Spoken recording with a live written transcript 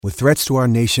With threats to our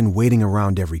nation waiting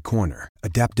around every corner,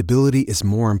 adaptability is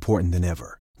more important than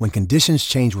ever. When conditions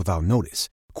change without notice,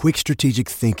 quick strategic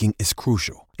thinking is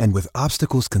crucial. And with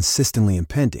obstacles consistently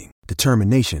impending,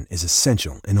 determination is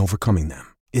essential in overcoming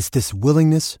them. It's this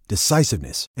willingness,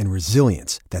 decisiveness, and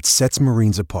resilience that sets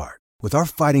Marines apart. With our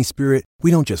fighting spirit, we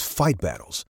don't just fight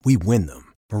battles, we win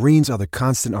them. Marines are the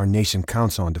constant our nation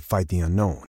counts on to fight the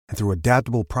unknown. And through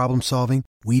adaptable problem solving,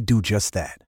 we do just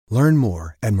that. Learn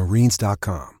more at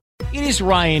marines.com. It is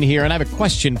Ryan here, and I have a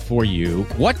question for you.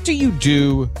 What do you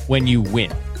do when you win?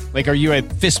 Like, are you a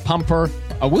fist pumper,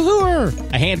 a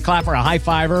woohooer, a hand clapper, a high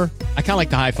fiver? I kind of like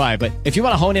the high five, but if you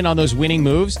want to hone in on those winning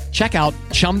moves, check out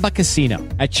Chumba Casino.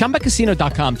 At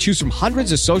ChumbaCasino.com, choose from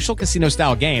hundreds of social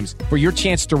casino-style games for your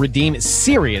chance to redeem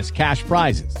serious cash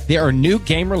prizes. There are new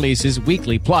game releases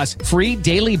weekly, plus free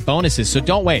daily bonuses. So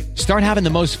don't wait. Start having the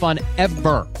most fun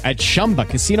ever at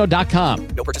ChumbaCasino.com.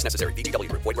 No purchase necessary. VGW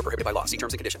Group. Void where prohibited by law. See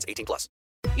terms and conditions. 18+.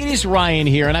 It is Ryan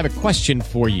here, and I have a question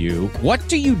for you. What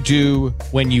do you do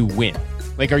when you win?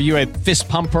 Like, are you a fist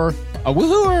pumper, a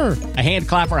woohooer, a hand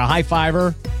clapper, a high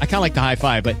fiver? I kind of like the high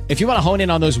five, but if you want to hone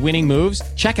in on those winning moves,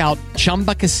 check out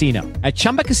Chumba Casino. At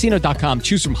ChumbaCasino.com,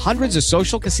 choose from hundreds of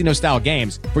social casino-style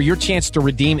games for your chance to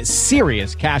redeem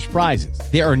serious cash prizes.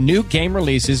 There are new game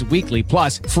releases weekly,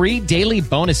 plus free daily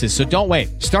bonuses. So don't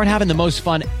wait. Start having the most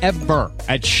fun ever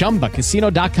at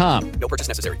ChumbaCasino.com. No purchase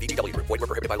necessary. VGW Group. Void where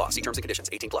prohibited by law. See terms and conditions.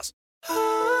 18+.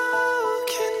 How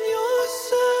can your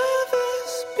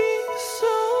service be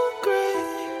so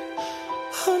great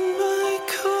on my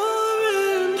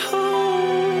current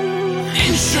home?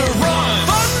 Insurance.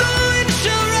 Bundle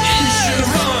insurance.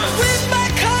 With my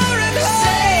current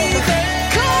home.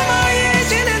 Call my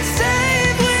agent and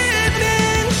save with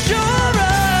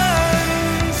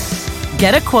insurance.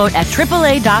 Get a quote at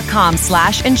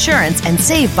AAA.com/insurance and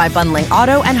save by bundling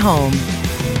auto and home.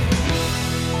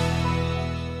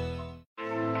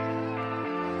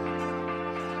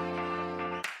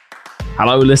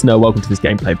 Hello, listener. Welcome to this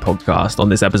gameplay podcast. On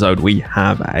this episode, we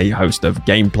have a host of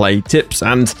gameplay tips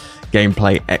and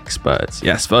gameplay experts.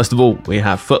 Yes, first of all, we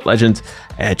have foot legend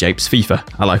Air Japes FIFA.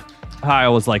 Hello. Hi, I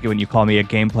always like it when you call me a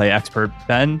gameplay expert,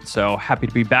 Ben. So happy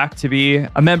to be back to be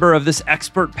a member of this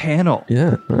expert panel.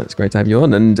 Yeah, it's great to have you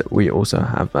on. And we also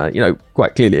have,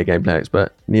 quite clearly a gameplay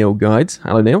expert, Neil Guides.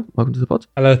 Hello, Neil. Welcome to the pod.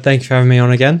 Hello, thank you for having me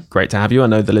on again. Great to have you. I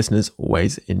know the listeners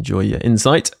always enjoy your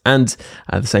insight. And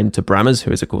the same to Brammers,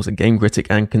 who is, of course, a game critic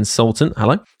and consultant.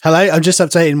 Hello. Hello, I'm just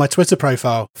updating my Twitter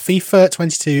profile. FIFA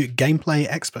 22 gameplay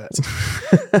expert.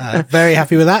 Very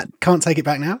happy with that. Can't take it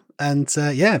back now. And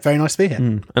very nice to be here.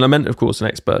 And I meant, of course, an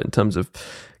expert in terms of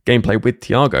gameplay with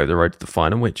Thiago, the road to the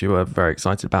final, which you were very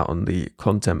excited about on the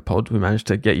content pod. We managed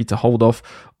to get you to hold off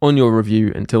on your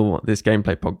review until this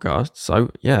gameplay podcast. So,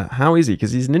 yeah, how is he?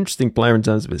 Because he's an interesting player in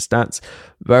terms of his stats.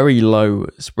 Very low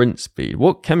sprint speed.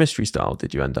 What chemistry style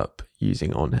did you end up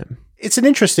using on him? It's an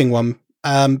interesting one.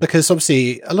 Because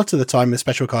obviously a lot of the time with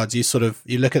special cards, you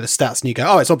look at the stats and you go,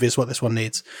 oh, it's obvious what this one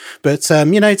needs. But,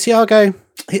 Thiago,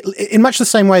 in much the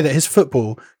same way that his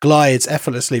football glides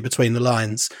effortlessly between the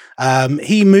lines,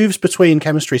 he moves between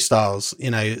chemistry styles,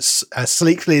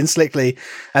 sleekly and slickly.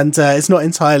 And it's not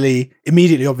entirely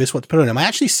immediately obvious what to put on him. I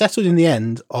actually settled in the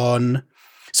end on,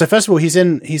 so first of all,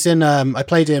 I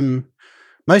played him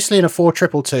mostly in a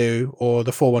 4-2-2 or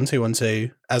the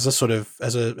 4-1-2-1-2 as a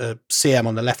CM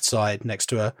on the left side next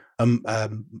to a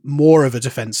more of a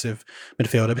defensive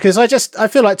midfielder, because I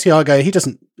feel like Thiago,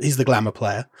 he's the glamour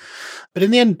player. But in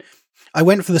the end, I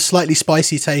went for the slightly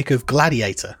spicy take of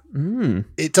Gladiator.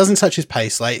 It doesn't touch his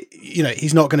pace.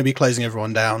 He's not going to be closing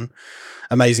everyone down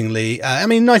amazingly.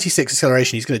 96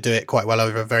 acceleration, he's going to do it quite well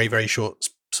over a very, very short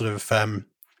sort of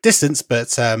distance.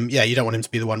 But you don't want him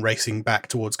to be the one racing back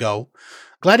towards goal.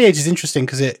 Gladiator is interesting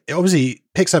because it obviously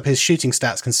picks up his shooting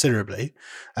stats considerably,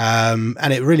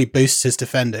 and it really boosts his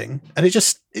defending. And it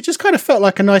just kind of felt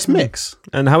like a nice mix.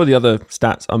 And how are the other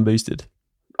stats unboosted?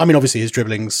 Obviously his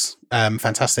dribbling's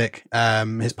fantastic.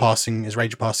 His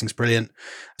range of passing is brilliant.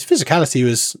 His physicality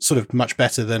was sort of much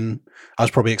better than I was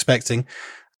probably expecting.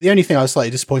 The only thing I was slightly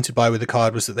disappointed by with the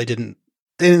card was that they didn't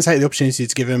take the opportunity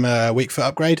to give him a weak foot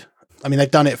upgrade. They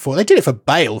did it for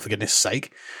Bale, for goodness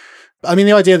sake.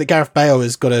 The idea that Gareth Bale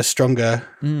has got a stronger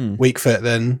weak foot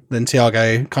than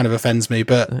Thiago kind of offends me.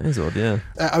 But that is odd, yeah.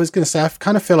 I was going to say, I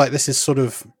kind of feel like this is sort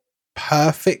of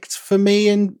perfect for me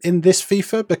in this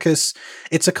FIFA, because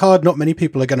it's a card not many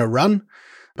people are going to run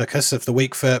because of the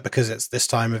weak foot, because it's this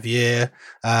time of year.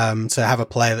 To have a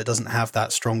player that doesn't have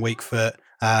that strong weak foot,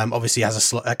 obviously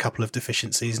has a couple of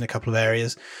deficiencies in a couple of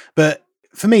areas. But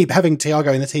for me, having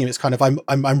Thiago in the team, it's kind of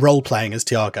I'm role playing as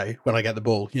Thiago when I get the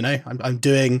ball. You know, I'm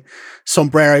doing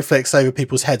sombrero flicks over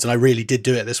people's heads, and I really did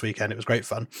do it this weekend. It was great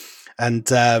fun, and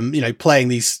playing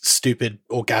these stupid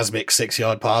orgasmic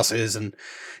 6-yard passes and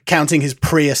counting his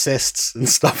pre-assists and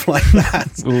stuff like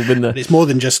that. We've been there. It's more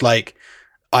than just like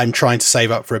I'm trying to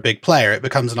save up for a big player. It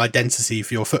becomes an identity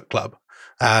for your foot club.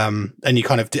 And you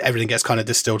kind of, everything gets kind of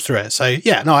distilled through it. So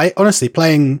yeah, no, I honestly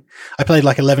I played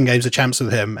like 11 games of champs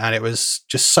with him, and it was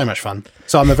just so much fun.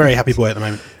 So I'm a very happy boy at the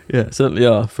moment. Yeah, certainly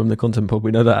are from the content pod. We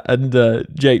know that. And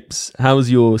Japes, how's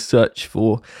your search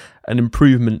for an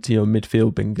improvement to your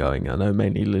midfield been going? I know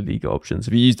mainly La Liga options.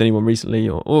 Have you used anyone recently,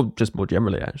 or just more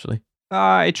generally, actually?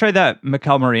 I tried that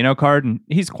Mikel Merino card, and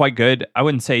he's quite good. I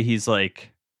wouldn't say he's like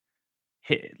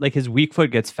his weak foot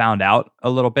gets found out a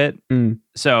little bit.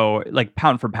 So like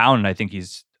pound for pound, I think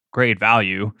he's great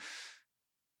value.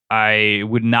 I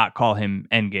would not call him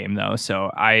endgame though.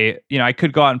 So I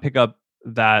could go out and pick up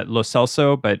that Lo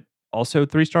Celso, but also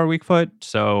 3-star weak foot.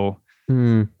 So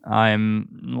I'm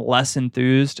less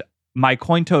enthused. My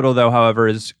coin total though, however,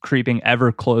 is creeping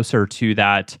ever closer to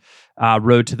that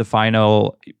road to the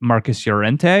final Marcus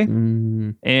Llorente.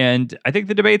 And I think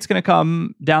the debate's going to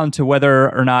come down to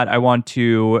whether or not I want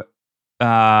to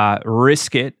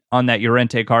risk it on that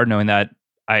Llorente card, knowing that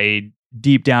I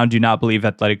deep down do not believe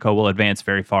Atletico will advance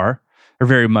very far or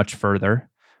very much further,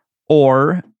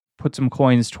 or put some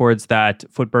coins towards that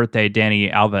foot birthday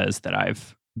Dani Alves that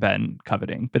I've been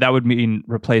coveting. But that would mean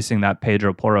replacing that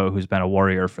Pedro Porro, who's been a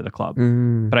warrior for the club.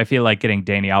 But I feel like getting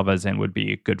Dani Alves in would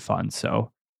be good fun.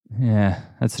 So yeah,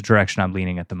 that's the direction I'm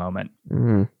leaning at the moment.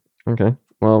 Okay.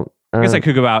 Well, I guess I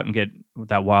could go out and get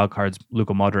that wild card's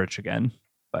Luka Modric again,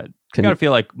 but I gotta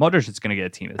feel like Modric is going to get a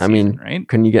team this season, right?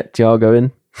 Can you get Thiago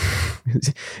in?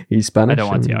 He's Spanish. I don't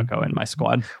want Thiago in my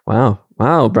squad. Wow,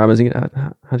 Bram, how do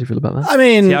you feel about that? I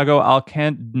mean, Thiago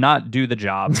can't not do the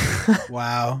job.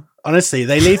 Wow. Honestly,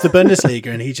 they leave the Bundesliga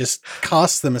and he just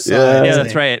casts them aside. Yeah,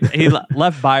 that's right. He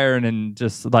left Bayern and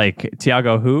just like,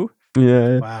 Thiago who?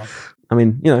 Yeah. Wow. I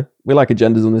mean, we like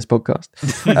agendas on this podcast.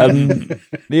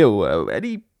 Neil,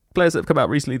 any players that have come out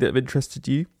recently that have interested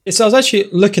you? So I was actually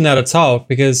looking at Atal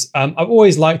because I've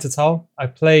always liked Atal. I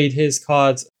played his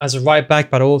cards as a right back,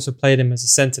 but I also played him as a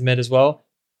centre mid as well.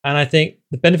 And I think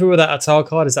the benefit with that Atal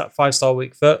card is that 5-star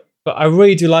weak foot. But I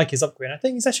really do like his upgrade. I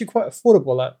think he's actually quite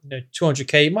affordable, like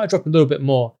 200k. He might drop a little bit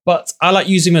more, but I like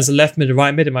using him as a left mid or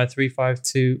right mid in my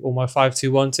 3-5-2 or my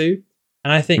 5-2-1-2.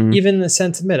 And I think even in the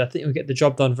centre mid, I think he'll get the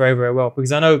job done very, very well,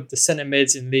 because I know the centre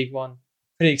mids in League One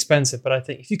pretty expensive, but I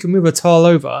think if you can move a Tal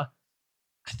over,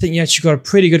 I think you actually got a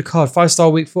pretty good card. 5-star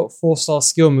weak foot, 4-star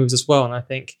skill moves as well. And I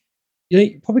think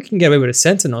you probably can get away with a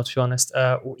Sentinel, to be honest,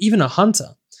 or even a Hunter,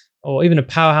 or even a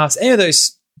Powerhouse. Any of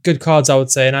those good cards, I would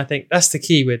say. And I think that's the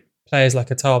key with players like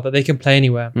Atal, that they can play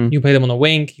anywhere. You can play them on the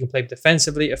wing, you can play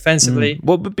defensively, offensively.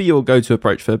 What would be your go-to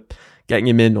approach for getting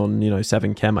him in on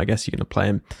 7 chem? I guess you're going to play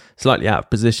him slightly out of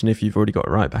position if you've already got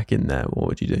a right back in there. What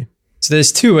would you do? So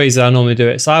there's 2 ways that I normally do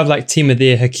it. So I have like Team of the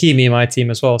Year Hakimi in my team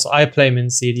as well. So I play him in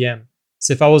CDM.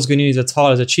 So if I was going to use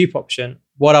Atal as a cheap option,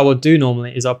 what I would do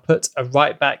normally is I'll put a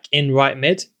right back in right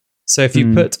mid. So if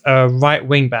you put a right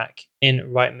wing back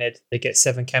in right mid, they get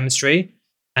 7 chemistry.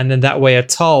 And then that way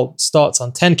Atal starts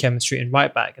on 10 chemistry in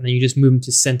right back. And then you just move him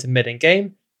to centre mid in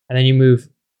game. And then you move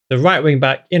the right wing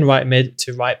back in right mid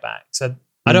to right back. So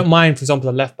I don't mind, for example,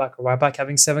 the left back or right back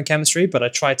having 7 chemistry, but I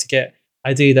try to get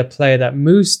ideally the player that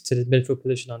moves to the midfield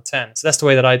position on 10. So that's the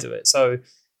way that I do it. So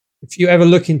if you're ever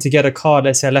looking to get a card,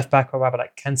 let's say a left back or right back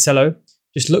like Cancelo,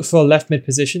 just look for a left mid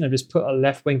position and just put a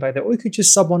left wing back there. Or you could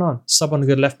just sub on a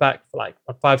good left back for like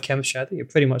on 5 chemistry. I think you're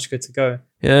pretty much good to go.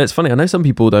 Yeah, it's funny. I know some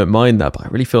people don't mind that, but I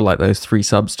really feel like those 3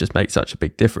 subs just make such a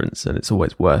big difference, and it's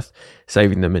always worth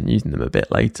saving them and using them a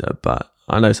bit later. But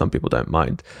I know some people don't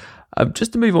mind.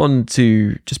 Just to move on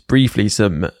to just briefly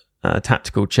some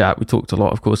tactical chat. We talked a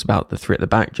lot, of course, about the 3 at the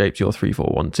back. Japes, your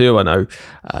 3-4-1-2. I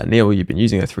know, Neil, you've been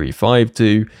using a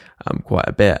 3-5-2 quite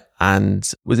a bit,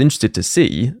 and was interested to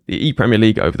see the E-Premier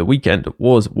League over the weekend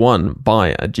was won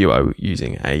by a duo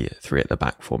using a 3 at the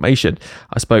back formation.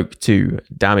 I spoke to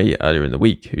Dami earlier in the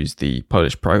week, who's the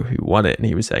Polish pro who won it, and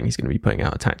he was saying he's going to be putting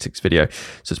out a tactics video.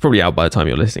 So it's probably out by the time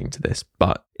you're listening to this.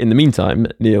 But in the meantime,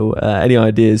 Neil, any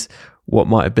ideas what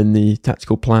might have been the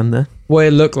tactical plan there? What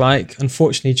it looked like,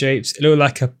 unfortunately, Japes, it looked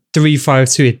like a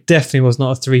 3-5-2. It definitely was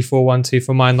not a 3-4-1-2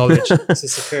 from my knowledge. It's a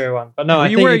superior one. But no, Are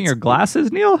you wearing your glasses,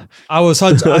 Neil? I saw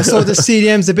the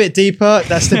CDMs a bit deeper,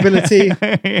 that stability,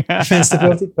 defense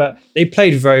stability, but they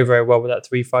played very, very well with that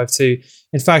 3-5-2.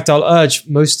 In fact, I'll urge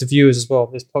most of the viewers as well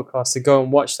of this podcast to go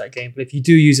and watch that game. But if you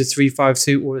do use a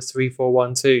 3-5-2 or a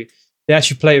 3-4-1-2, they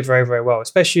actually play it very, very well,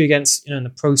 especially against, in the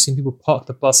pro scene, people park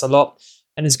the bus a lot.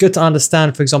 And it's good to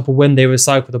understand, for example, when they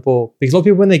recycle the ball. Because a lot of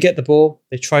people, when they get the ball,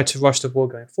 they try to rush the ball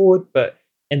going forward. But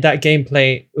in that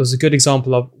gameplay, it was a good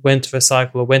example of when to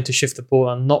recycle or when to shift the ball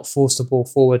and not force the ball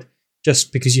forward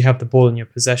just because you have the ball in your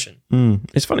possession.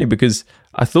 It's funny because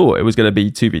I thought it was going to be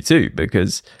 2v2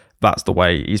 because that's the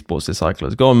way esports recycle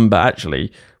has gone. But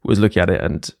actually, was looking at it,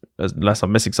 and unless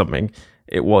I'm missing something,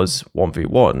 it was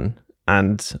 1v1.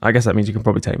 And I guess that means you can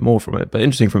probably take more from it. But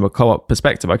interesting from a co-op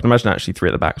perspective, I can imagine actually 3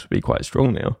 at the backs would be quite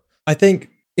strong now. I think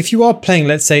if you are playing,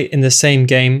 let's say, in the same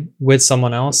game with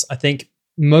someone else, I think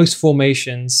most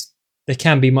formations, they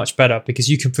can be much better because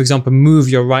you can, for example, move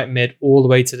your right mid all the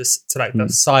way to the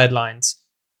sidelines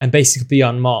and basically be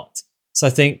unmarked. So I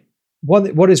think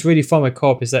what is really fun with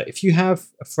co-op is that if you have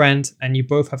a friend and you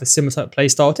both have a similar type of play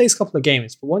style, it takes a couple of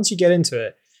games, but once you get into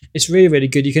it, it's really, really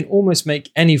good. You can almost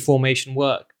make any formation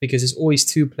work because there's always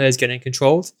 2 players getting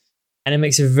controlled, and it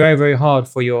makes it very, very hard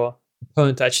for your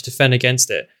opponent to actually defend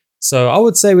against it. So I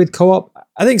would say with co-op,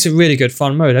 I think it's a really good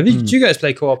fun mode. Do you guys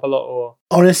play co-op a lot? Or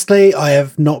honestly, I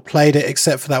have not played it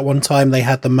except for that one time they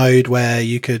had the mode where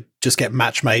you could just get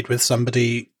match made with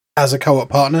somebody as a co-op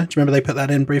partner. Do you remember they put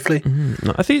that in briefly?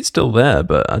 No, I think it's still there,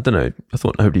 but I don't know. I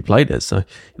thought nobody played it, so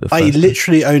I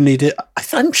literally only did.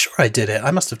 I'm sure I did it.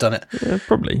 I must have done it. Yeah,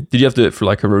 probably. Did you have to do it for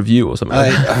like a review or something?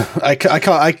 I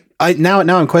can't. Now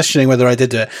I'm questioning whether I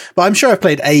did do it, but I'm sure I've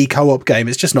played a co-op game.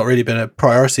 It's just not really been a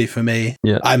priority for me.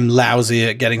 Yeah. I'm lousy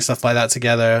at getting stuff like that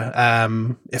together.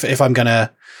 If I'm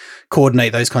gonna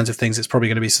coordinate those kinds of things, it's probably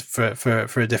going to be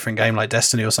for a different game like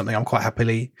Destiny or something. I'm quite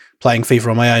happily playing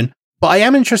FIFA on my own. But I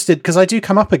am interested because I do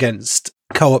come up against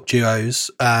co-op duos,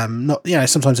 not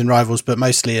sometimes in rivals, but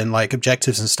mostly in like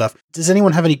objectives and stuff. Does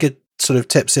anyone have any good sort of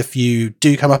tips if you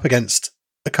do come up against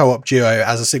a co-op duo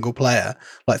as a single player,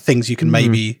 like things you can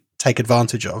maybe take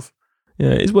advantage of?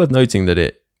 Yeah, it's worth noting that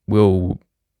it will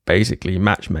basically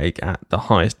matchmake at the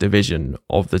highest division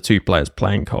of the 2 players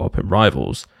playing co-op in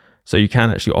rivals. So you can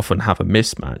actually often have a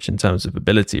mismatch in terms of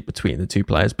ability between the 2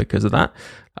 players because of that.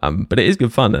 But it is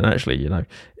good fun, and actually,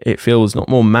 it feels not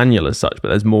more manual as such, but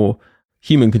there's more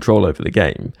human control over the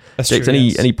game. That's Jakes, true,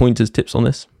 any pointers, tips on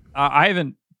this? I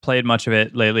haven't played much of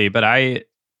it lately, but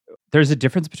there's a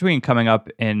difference between coming up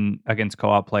against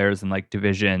co-op players in like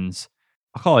divisions,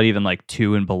 I'll call it even like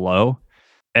 2 and below,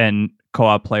 and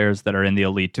co-op players that are in the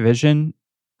elite division.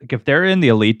 Like if they're in the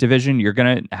elite division, you're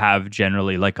going to have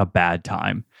generally like a bad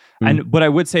time. And what I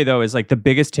would say though is like the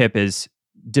biggest tip is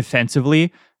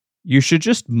defensively, you should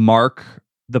just mark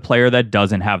the player that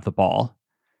doesn't have the ball,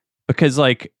 because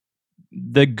like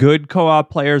the good co-op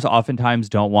players oftentimes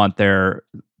don't want their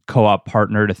co-op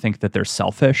partner to think that they're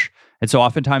selfish. And so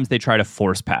oftentimes they try to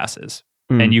force passes,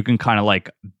 and you can kind of like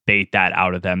bait that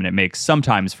out of them, and it makes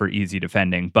sometimes for easy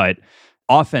defending. But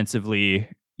offensively,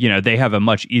 they have a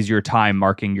much easier time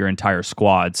marking your entire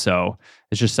squad. So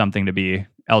it's just something to be,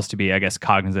 I guess,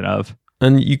 cognizant of.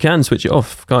 And you can switch it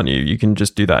off, can't you? You can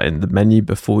just do that in the menu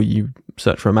before you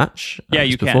search for a match. Yeah,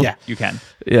 you can. Yeah, you can.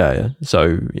 Yeah.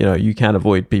 So, you can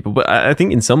avoid people. But I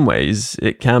think in some ways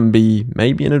it can be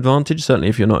maybe an advantage, certainly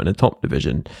if you're not in a top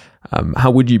division. How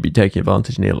would you be taking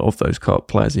advantage, Neil, of those co-op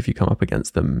players if you come up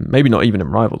against them? Maybe not even in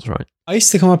rivals, right? I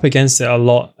used to come up against it a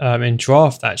lot in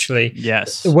draft, actually.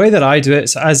 Yes. The way that I do it,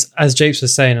 so as Japes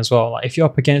was saying as well, like if you're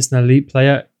up against an elite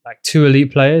player, like 2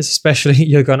 elite players, especially,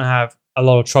 you're going to have a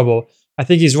lot of trouble. I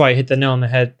think he's right, hit the nail on the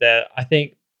head there. I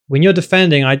think when you're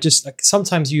defending,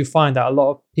 sometimes you find that a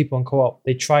lot of people in co-op,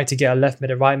 they try to get a left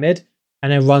mid, a right mid,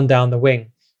 and then run down the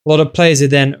wing. A lot of players, they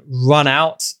then run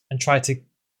out and try to,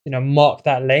 mark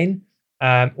that lane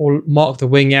or mark the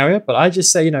wing area. But I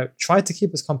just say, try to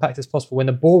keep as compact as possible. When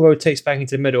the ball rotates back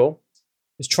into the middle,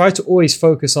 just try to always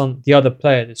focus on the other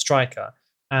player, the striker.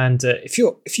 And if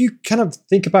you kind of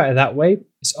think about it that way,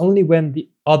 it's only when the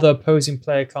other opposing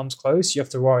player comes close you have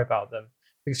to worry about them,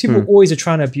 because people always are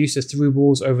trying to abuse the through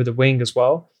balls over the wing as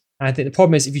well. And I think the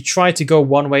problem is if you try to go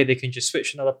one way, they can just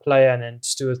switch another player and then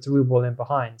just do a through ball in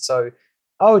behind. So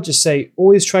I would just say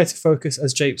always try to focus,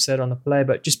 as Jape said, on the player,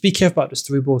 but just be careful about those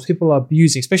through balls. People are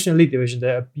abusing, especially in Elite Division,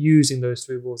 they're abusing those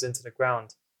through balls into the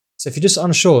ground. So if you're just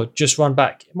unsure, just run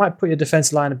back. It might put your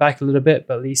defense line back a little bit,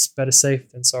 but at least better safe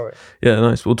than sorry. Yeah,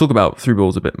 nice. We'll talk about through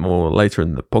balls a bit more later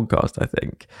in the podcast, I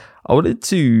think. I wanted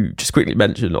to just quickly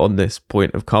mention on this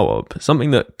point of co-op, something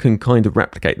that can kind of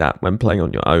replicate that when playing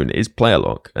on your own is player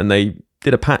lock. And they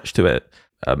did a patch to it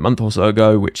a month or so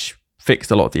ago, which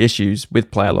fixed a lot of the issues with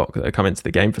player lock that have come into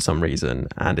the game for some reason,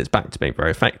 and it's back to being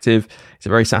very effective. It's a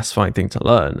very satisfying thing to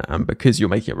learn, and because you're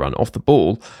making it run off the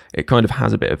ball, it kind of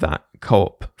has a bit of that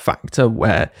co-op factor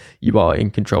where you are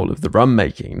in control of the run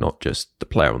making, not just the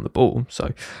player on the ball.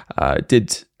 So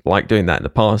did like doing that in the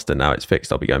past, and now it's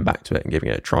fixed. I'll be going back to it and giving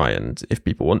it a try, and if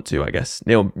people want to, I guess,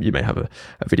 Neil, you may have a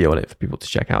video on it for people to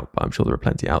check out, but I'm sure there are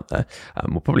plenty out there.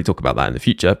 We'll probably talk about that in the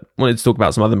future. Wanted to talk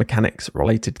about some other mechanics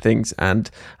related things,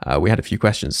 and we had a few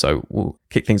questions, so we'll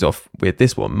kick things off with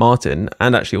this one. Martin,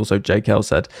 and actually also JKL,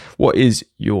 said, what is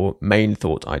your main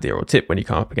thought, idea or tip when you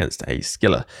come up against a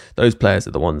skiller? Those players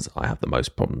are the ones I have the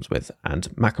most problems with.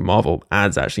 And Mac and Marvel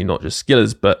adds actually not just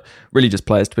skillers, but really just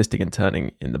players twisting and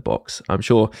turning in the box. I'm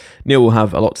sure Neil will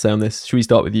have a lot to say on this. Should we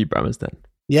start with you, Brammers, then?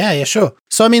 Yeah, sure.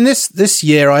 So, I mean, this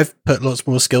year I've put lots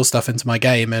more skill stuff into my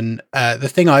game, and the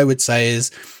thing I would say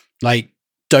is, like,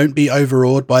 don't be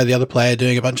overawed by the other player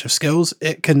doing a bunch of skills.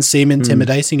 It can seem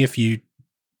intimidating if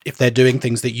they're doing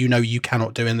things that you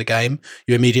cannot do in the game.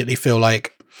 You immediately feel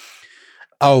like,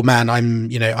 oh man, I'm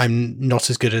not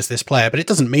as good as this player. But it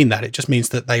doesn't mean that. It just means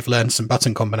that they've learned some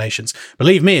button combinations.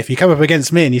 Believe me, if you come up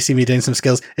against me and you see me doing some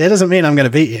skills, it doesn't mean I'm going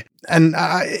to beat you. And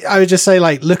I would just say,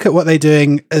 like, look at what they're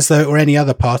doing as though it were any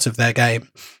other part of their game.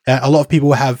 A lot of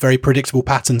people have very predictable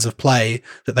patterns of play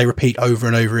that they repeat over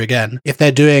and over again. If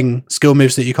they're doing skill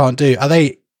moves that you can't do, are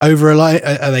they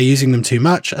are they using them too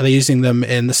much? Are they using them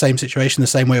in the same situation the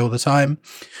same way all the time?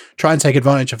 Try and take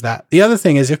advantage of that. The other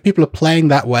thing is, if people are playing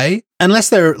that way, unless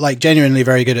they're like genuinely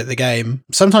very good at the game,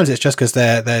 sometimes it's just because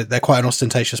they're quite an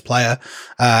ostentatious player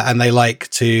and they like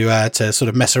to sort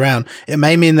of mess around. It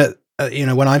may mean that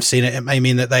when I've seen it, it may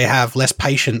mean that they have less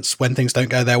patience when things don't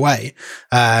go their way,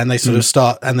 and they sort of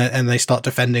start and they start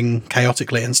defending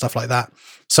chaotically and stuff like that.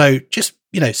 So just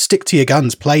stick to your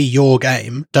guns, play your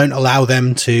game. Don't allow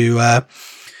them to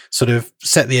sort of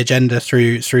set the agenda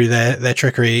through their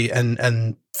trickery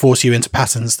and force you into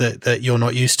patterns that you're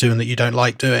not used to and that you don't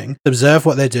like doing. Observe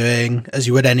what they're doing as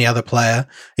you would any other player.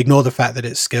 Ignore the fact that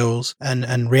it's skills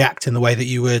and react in the way that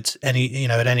you would at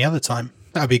any other time.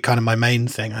 That would be kind of my main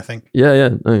thing, I think. Yeah,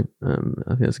 no,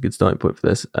 I think that's a good starting point for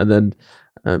this. And then,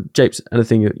 Japes,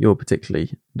 anything you're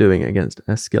particularly doing against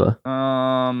a skiller?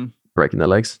 Breaking their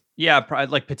legs? Yeah,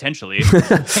 like potentially.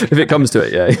 If it comes to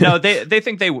it, yeah. No, they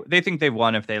think they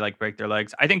won if they like break their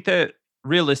legs. I think that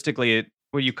realistically,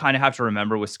 what you kind of have to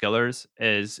remember with skillers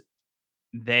is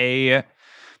this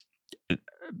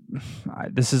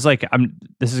is going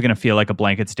to feel like a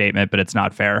blanket statement, but it's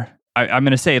not fair. I'm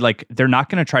going to say, like, they're not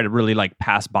going to try to really like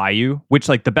pass by you, which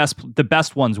like the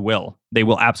best ones will. They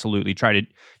will absolutely try to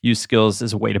use skills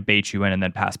as a way to bait you in and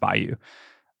then pass by you.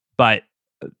 But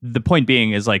the point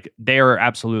being is, like, they are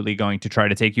absolutely going to try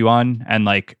to take you on, and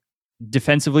like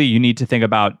defensively, you need to think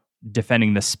about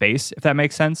defending the space, if that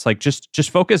makes sense. Like just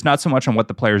focus not so much on what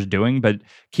the player's doing, but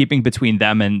keeping between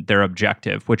them and their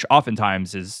objective, which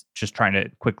oftentimes is just trying to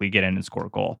quickly get in and score a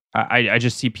goal. I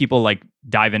just see people like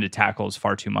dive into tackles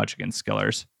far too much against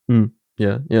skillers.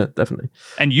 Yeah, definitely.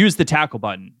 And use the tackle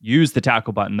button. Use the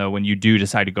tackle button though when you do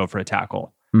decide to go for a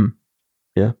tackle.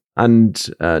 Yeah. And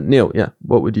Neil,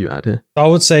 what would you add here? I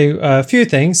would say a few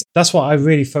things. That's why I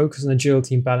really focus on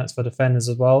agility and balance for defenders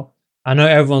as well. I know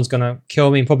everyone's going to kill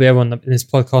me, probably everyone in this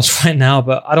podcast right now,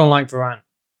 but I don't like Varane.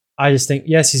 I just think,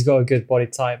 yes, he's got a good body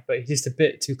type, but he's just a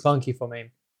bit too clunky for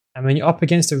me. And when you're up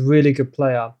against a really good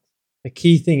player, the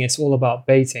key thing is all about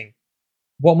baiting.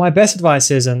 What my best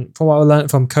advice is, and from what I learned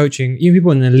from coaching, even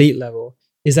people in an elite level,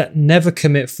 is that never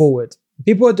commit forward.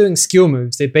 People are doing skill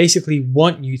moves. They basically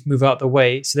want you to move out the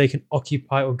way so they can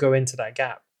occupy or go into that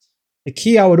gap. The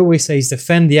key I would always say is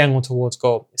defend the angle towards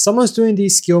goal. If someone's doing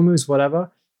these skill moves,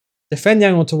 whatever, defend the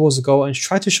angle towards the goal and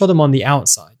try to shot them on the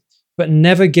outside, but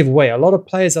never give way. A lot of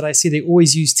players that I see, they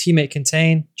always use teammate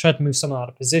contain, try to move someone out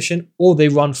of position, or they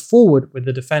run forward with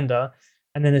the defender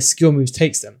and then the skill moves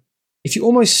takes them. If you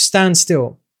almost stand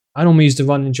still, I normally use the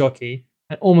run and jockey,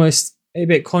 and almost a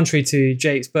bit contrary to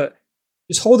Jake's, but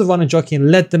just hold the run and jockey and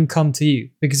let them come to you,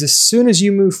 because as soon as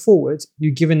you move forward,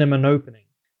 you're giving them an opening.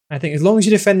 I think as long as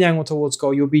you defend the angle towards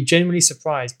goal, you'll be genuinely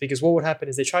surprised, because what would happen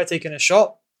is they try taking a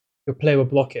shot, your player will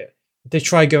block it. If they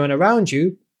try going around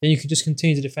you, then you can just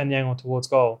continue to defend the angle towards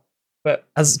goal. But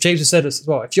as James has said as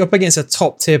well, if you're up against a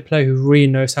top tier player who really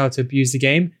knows how to abuse the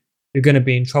game, you're going to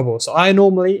be in trouble. So I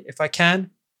normally, if I can,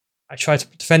 I try to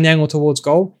defend the angle towards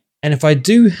goal. And if I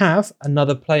do have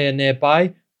another player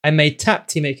nearby, I may tap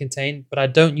teammate contain, but I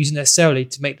don't use it necessarily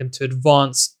to make them to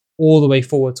advance all the way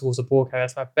forward towards the ball carrier.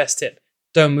 That's my best tip.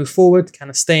 Don't move forward,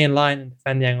 kind of stay in line and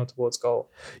defend the angle towards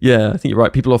goal. Yeah, I think you're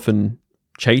right. People often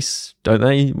chase, don't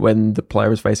they, when the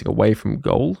player is facing away from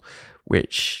goal,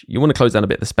 which you want to close down a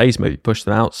bit of the space, maybe push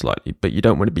them out slightly, but you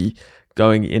don't want to be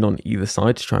going in on either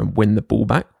side to try and win the ball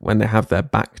back when they have their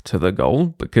back to the goal,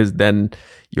 because then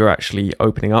you're actually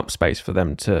opening up space for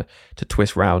them to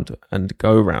twist round and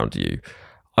go around you.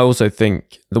 I also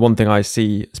think the one thing I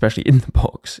see, especially in the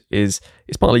box, is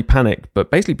it's partly panic,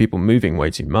 but basically people moving way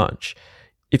too much.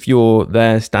 If you're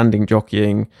there standing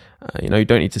jockeying, you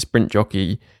don't need to sprint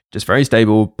jockey, just very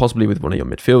stable, possibly with one of your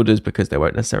midfielders, because they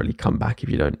won't necessarily come back if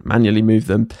you don't manually move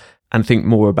them, and think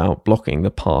more about blocking the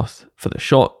path for the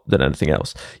shot than anything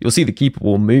else. You'll see the keeper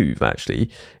will move, actually,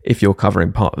 if you're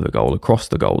covering part of the goal across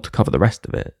the goal to cover the rest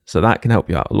of it. So that can help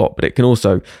you out a lot, but it can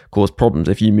also cause problems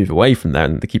if you move away from there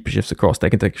and the keeper shifts across. They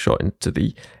can take a shot into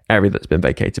the area that's been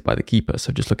vacated by the keeper,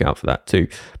 so just look out for that too.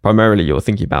 Primarily, you're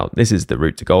thinking about this is the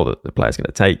route to goal that the player's going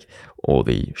to take, or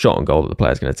the shot on goal that the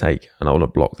player's going to take, and I want to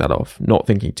block that off, not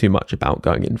thinking too much about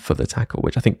going in for the tackle,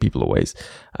 which I think people always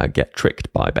get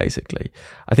tricked by, basically.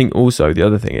 I think also the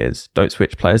other thing is don't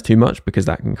switch players too much, because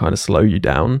that can kind of slow you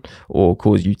down or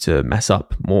cause you to mess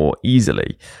up more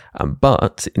easily.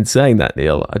 But in saying that,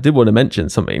 Neil, I did want to mention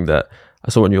something that I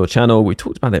saw on your channel. We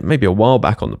talked about it maybe a while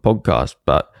back on the podcast,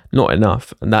 but not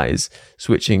enough, and that is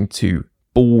switching to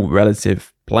ball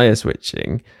relative player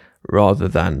switching rather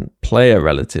than player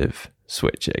relative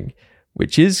switching,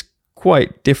 which is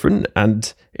quite different,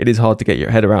 and it is hard to get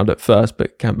your head around at first,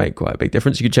 but can make quite a big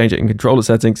difference. You can change it in controller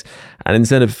settings, and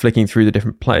instead of flicking through the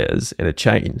different players in a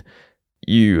chain,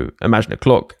 you imagine a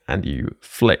clock and you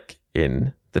flick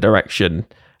in the direction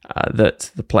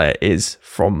that the player is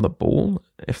from the ball,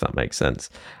 if that makes sense.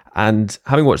 And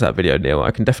having watched that video, Neil,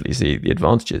 I can definitely see the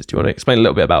advantages. Do you want to explain a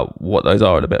little bit about what those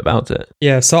are and a bit about it?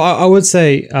 Yeah, so I would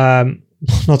say,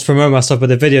 not to promote myself, but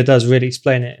the video does really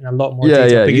explain it in a lot more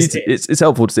detail. Yeah, it's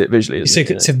helpful to see it visually.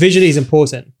 So visually is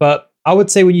important, but I would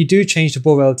say when you do change the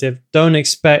ball relative, don't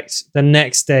expect the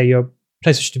next day your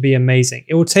play switch to be amazing.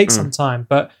 It will take some time,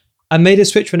 but I made a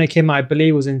switch when it came out, I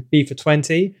believe it was in FIFA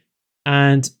 20,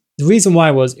 and the reason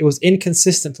why was it was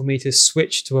inconsistent for me to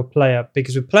switch to a player,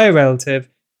 because with player relative,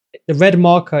 the red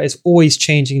marker is always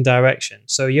changing direction.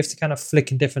 So you have to kind of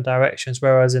flick in different directions,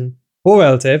 whereas in ball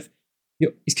relative,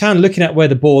 it's kind of looking at where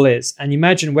the ball is. And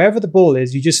imagine wherever the ball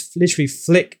is, you just literally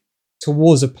flick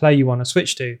towards a player you want to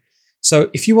switch to. So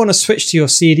if you want to switch to your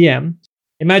CDM,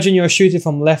 imagine you're shooting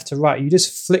from left to right. You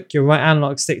just flick your right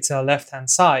analog stick to the left-hand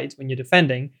side when you're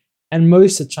defending, and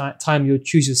most of the time you'll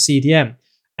choose your CDM.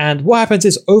 And what happens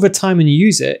is over time when you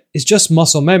use it, it's just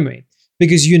muscle memory,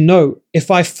 because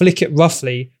if I flick it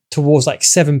roughly towards like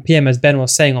 7 p.m, as Ben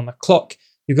was saying on the clock,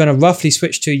 you're going to roughly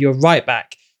switch to your right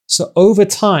back. So over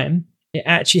time, it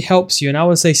actually helps you. And I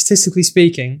would say, statistically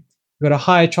speaking, you've got a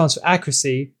higher chance of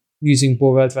accuracy using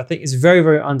ball relative. I think it's very,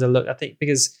 very underlooked. I think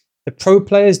because the pro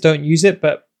players don't use it,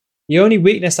 but the only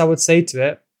weakness I would say to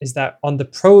it is that on the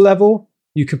pro level,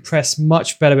 you could press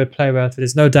much better with player relative.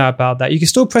 There's no doubt about that. You can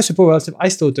still press with ball relative. I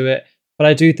still do it, but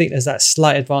I do think there's that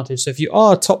slight advantage. So if you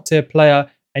are a top tier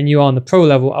player and you are on the pro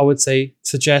level, I would say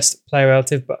suggest player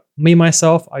relative. But me,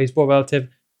 myself, I use ball relative,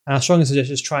 and I strongly suggest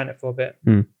just trying it for a bit.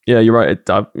 Yeah, you're right.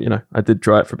 I did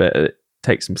try it for a bit. It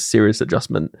takes some serious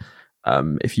adjustment.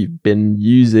 If you've been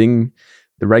using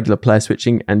the regular player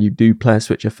switching, and you do player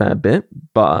switch a fair bit,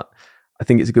 but I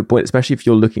think it's a good point, especially if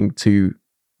you're looking to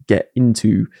get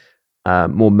into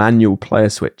more manual player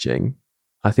switching.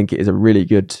 I think it is a really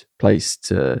good place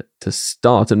to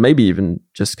start, and maybe even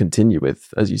just continue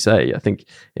with, as you say. I think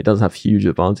it does have huge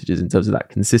advantages in terms of that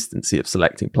consistency of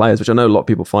selecting players, which I know a lot of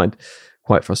people find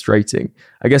quite frustrating.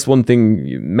 I guess one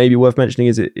thing maybe worth mentioning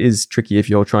is it is tricky if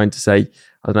you're trying to say,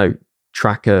 I don't know,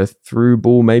 track a through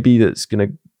ball maybe that's going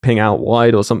to ping out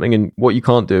wide or something, and what you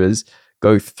can't do is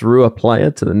go through a player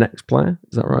to the next player.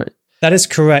 Is that right? That is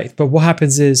correct. But what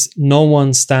happens is no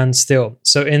one stands still.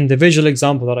 So in the visual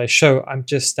example that I show, I'm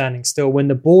just standing still. When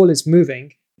the ball is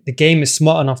moving, the game is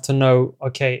smart enough to know,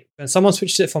 okay, when someone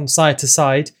switches it from side to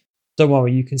side, don't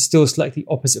worry, you can still select the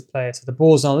opposite player. So the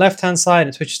ball's on the left-hand side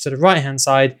and switches to the right-hand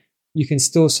side, you can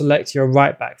still select your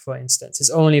right back, for instance. It's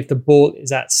only if the ball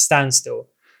is at standstill.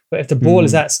 But if the ball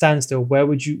is at standstill, when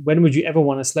would you ever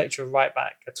want to select your right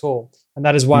back at all? And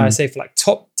that is why I say for like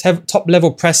top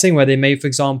level pressing, where they may, for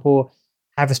example,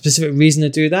 have a specific reason to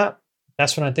do that,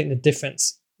 that's when I think the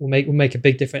difference will make a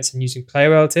big difference in using player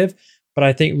relative. But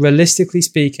I think realistically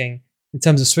speaking, in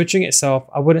terms of switching itself,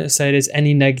 I wouldn't say there's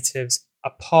any negatives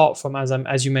apart from,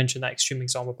 as you mentioned, that extreme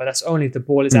example. But that's only if the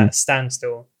ball is at a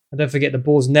standstill. And don't forget, the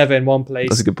ball's never in one place.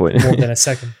 That's a good point. More than a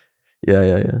second.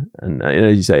 Yeah. And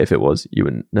as you say, if it was, you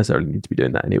wouldn't necessarily need to be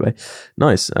doing that anyway.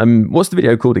 Nice. What's the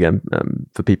video called again,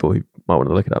 for people who might want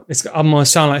to look it up? I'm going to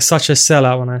sound like such a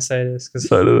sellout when I say this, because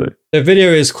So do I. the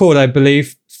video is called, I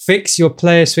believe, fix your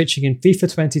player switching in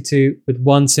FIFA 22 with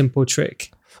one simple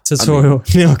trick. Tutorial.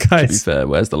 I mean, guys. To be fair,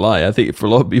 where's the lie? I think for a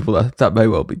lot of people that may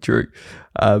well be true.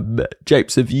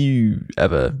 Japes, have you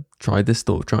ever tried this,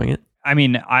 thought of trying it? I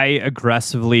mean, I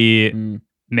aggressively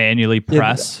manually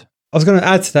press. I was going to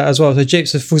add to that as well. So,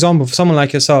 Japes, for example, for someone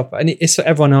like yourself, and it's for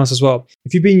everyone else as well,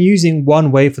 if you've been using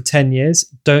one way for 10 years,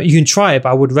 you can try it, but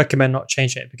I would recommend not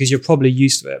changing it because you're probably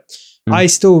used to it. I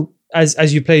still,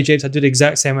 as you play, Japes, I do the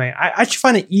exact same way. I actually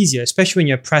find it easier, especially when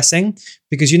you're pressing,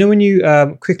 because when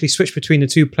you quickly switch between the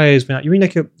two players,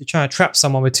 you're trying to trap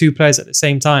someone with two players at the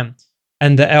same time,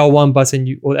 and the L1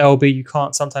 button or LB, you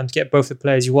can't sometimes get both the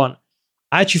players you want.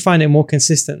 I actually find it more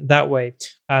consistent that way.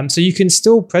 So you can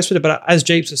still press with it, but as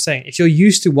Japes was saying, if you're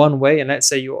used to one way, and let's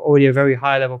say you're already a very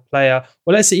high level player,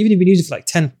 or let's say even if you've been using it for like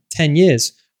 10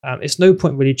 years, it's no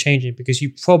point really changing because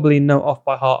you probably know off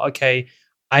by heart, okay,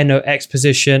 I know X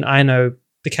position, I know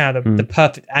the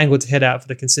perfect angle to hit out for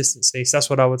the consistency. So that's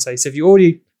what I would say. So if you're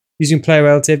already using player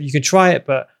relative, you can try it,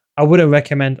 but I wouldn't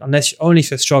recommend only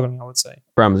if you're struggling, I would say.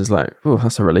 Brams is like, oh,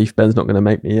 that's a relief. Ben's not going to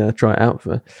make me try it out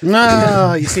for.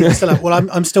 No, you see,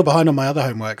 I'm still behind on my other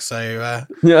homework, so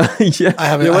yeah. I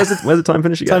haven't. Where's the time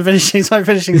finishing? Time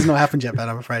finishing has not happened yet, Ben.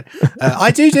 I'm afraid.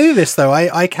 I do this though.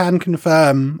 I can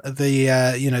confirm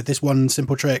the this one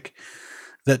simple trick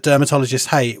that dermatologists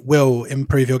hate will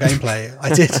improve your gameplay.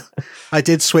 I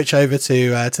did switch over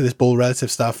to this ball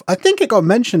relative stuff. I think it got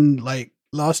mentioned like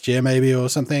last year maybe or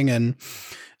something, and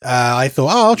I thought,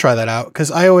 I'll try that out because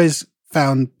I always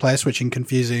found player switching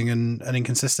confusing and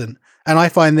inconsistent, and I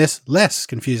find this less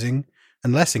confusing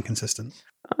and less inconsistent.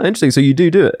 Interesting. So you do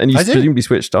it, and you presumably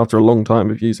switched after a long time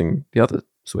of using the other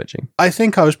switching. I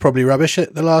think I was probably rubbish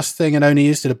at the last thing and only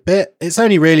used it a bit. It's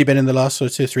only really been in the last sort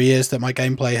of 2 or 3 years that my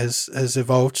gameplay has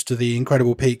evolved to the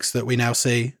incredible peaks that we now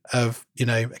see of,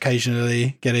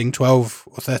 occasionally getting 12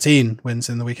 or 13 wins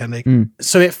in the weekend league.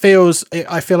 So I feel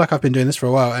like I've been doing this for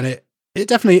a while, and it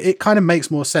definitely kind of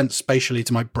makes more sense spatially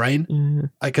to my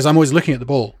brain because I'm always looking at the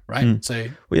ball, right? So,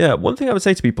 one thing I would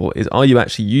say to people is, are you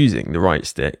actually using the right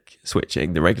stick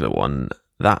switching, the regular one,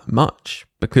 that much?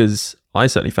 Because I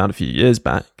certainly found a few years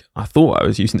back, I thought I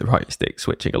was using the right stick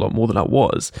switching a lot more than I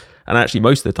was. And actually,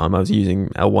 most of the time I was using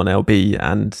L1, LB,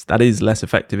 and that is less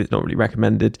effective. It's not really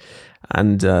recommended.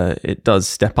 And it does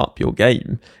step up your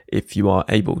game if you are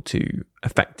able to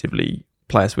effectively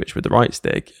player switch with the right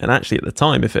stick. And actually at the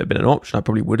time, if it had been an option, I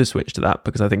probably would have switched to that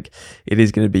because I think it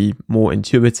is going to be more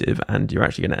intuitive and you're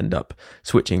actually going to end up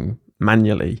switching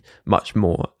manually much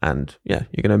more, and you're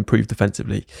going to improve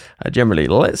defensively generally.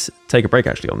 Let's take a break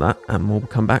actually on that, and we'll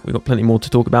come back. We've got plenty more to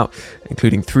talk about,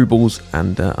 including through balls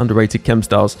and underrated chem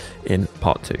styles in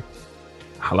part 2.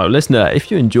 Hello listener, if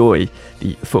you enjoy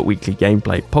the Foot Weekly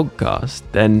Gameplay podcast,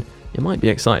 then you might be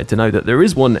excited to know that there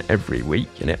is one every week,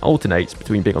 and it alternates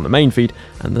between being on the main feed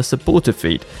and the supporter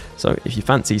feed. So if you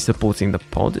fancy supporting the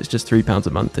pod, it's just £3 a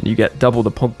month and you get double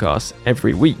the podcasts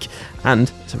every week. And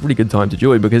it's a really good time to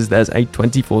join because there's a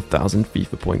 24,000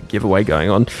 FIFA point giveaway going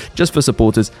on just for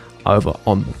supporters over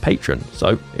on the Patreon.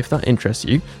 So if that interests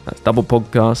you, that's double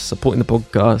podcasts, supporting the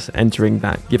podcast, entering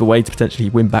that giveaway to potentially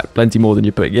win back plenty more than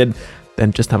you're putting in,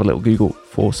 then just have a little Google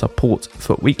for Support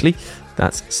Foot Weekly.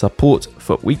 That's Support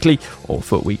Foot Weekly or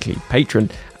Foot Weekly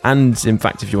Patron. And in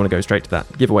fact, if you want to go straight to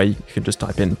that giveaway, you can just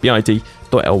type in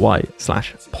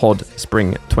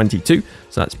bit.ly/podspring22.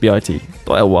 So that's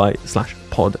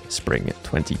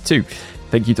bit.ly/podspring22.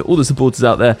 Thank you to all the supporters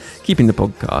out there keeping the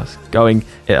podcast going.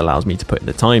 It allows me to put in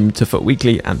the time to Foot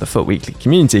Weekly and the Foot Weekly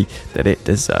community that it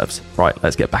deserves. Right,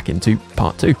 let's get back into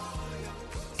part 2.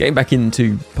 Getting back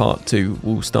into part 2,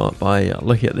 we'll start by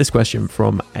looking at this question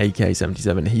from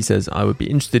AK77. He says, I would be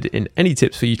interested in any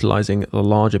tips for utilising the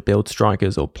larger build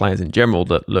strikers or players in general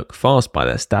that look fast by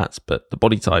their stats, but the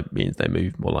body type means they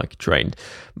move more like a trained.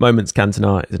 Moments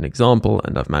Cantona is an example,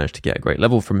 and I've managed to get a great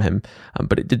level from him,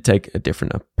 but it did take a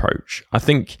different approach. I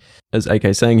think, as AK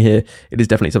is saying here, it is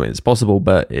definitely something that's possible,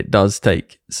 but it does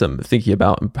take some thinking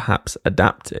about and perhaps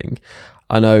adapting.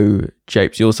 I know,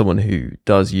 Japes, you're someone who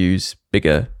does use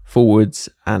bigger forwards,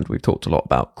 and we've talked a lot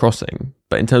about crossing.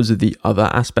 But in terms of the other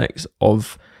aspects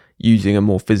of using a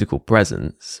more physical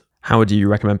presence, how would you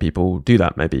recommend people do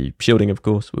that? Maybe shielding, of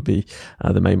course, would be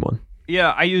the main one.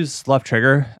 Yeah, I use left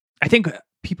trigger. I think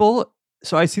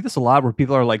so I see this a lot where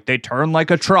people are like, they turn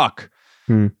like a truck.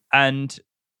 And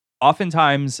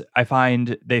oftentimes I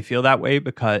find they feel that way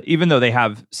because even though they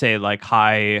have, say, like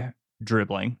high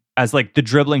dribbling, as like the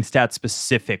dribbling stat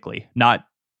specifically, not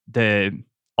the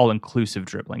all-inclusive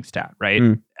dribbling stat, right?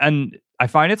 And I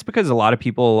find it's because a lot of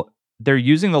people, they're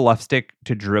using the left stick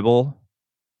to dribble,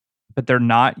 but they're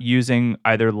not using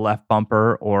either left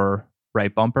bumper or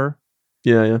right bumper.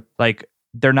 Yeah. Like,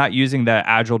 they're not using the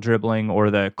agile dribbling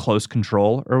or the close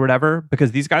control or whatever,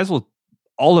 because these guys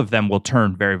all of them will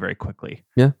turn very, very quickly.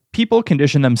 Yeah. People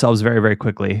condition themselves very, very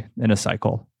quickly in a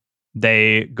cycle.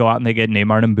 They go out and they get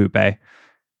Neymar and Mbappe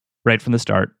right from the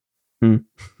start.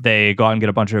 They go out and get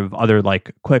a bunch of other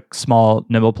like quick, small,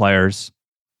 nimble players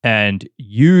and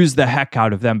use the heck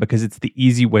out of them because it's the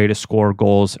easy way to score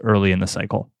goals early in the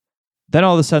cycle. Then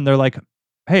all of a sudden they're like,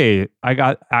 hey, I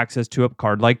got access to a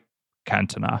card like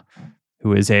Cantona,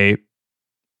 who is a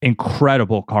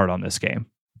incredible card on this game,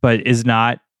 but is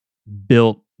not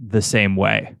built the same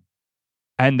way.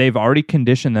 And they've already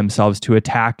conditioned themselves to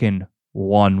attack in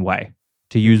one way,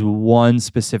 to use one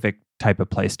specific type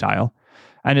of play style.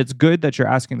 And it's good that you're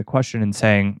asking the question and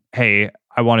saying, hey,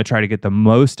 I want to try to get the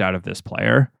most out of this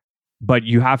player. But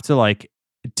you have to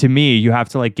you have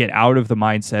to get out of the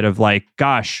mindset of like,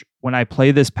 gosh, when I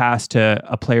play this pass to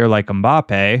a player like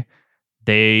Mbappe,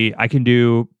 I can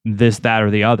do this, that,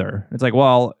 or the other. It's like,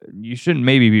 well, you shouldn't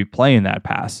maybe be playing that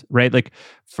pass, right? Like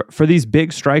for these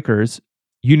big strikers,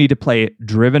 you need to play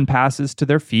driven passes to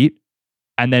their feet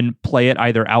and then play it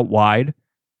either out wide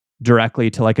directly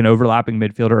to like an overlapping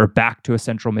midfielder or back to a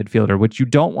central midfielder. What you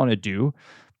don't want to do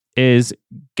is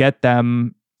get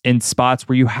them in spots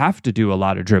where you have to do a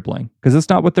lot of dribbling, because that's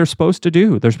not what they're supposed to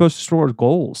do. They're supposed to score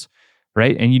goals,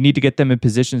 right? And you need to get them in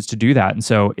positions to do that. And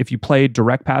so if you play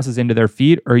direct passes into their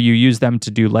feet or you use them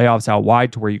to do layoffs out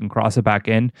wide to where you can cross it back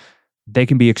in, they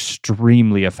can be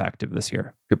extremely effective this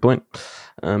year. Good point.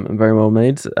 And very well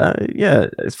made. Yeah,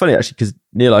 it's funny actually, because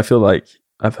Neil, I feel like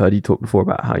I've heard you talk before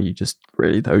about how you just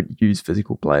really don't use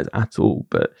physical players at all.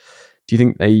 But do you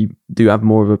think they do have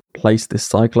more of a place this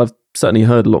cycle? I've certainly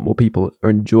heard a lot more people are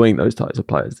enjoying those types of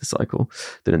players this cycle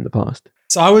than in the past.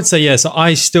 So I would say, yeah, so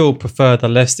I still prefer the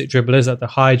left stick dribblers at the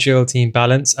high agility and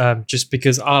balance, just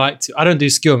because I don't do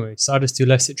skill moves. So I just do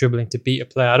left stick dribbling to beat a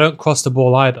player. I don't cross the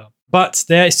ball either. But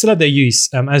they still have their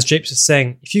use. As Japes was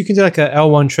saying, if you can do like a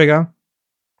L1 trigger,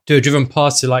 do a driven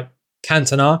pass to like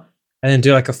Cantona, and then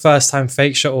do like a first time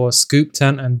fake shot or a scoop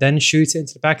turn and then shoot it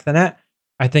into the back of the net,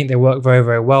 I think they work very,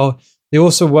 very well. They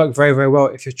also work very, very well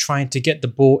if you're trying to get the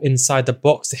ball inside the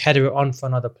box to header it on for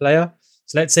another player.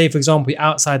 So let's say, for example, you're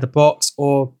outside the box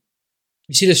or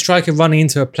you see the striker running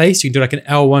into a place, you can do like an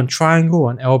L1 triangle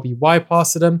or an LBY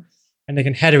pass to them, and they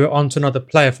can header it onto another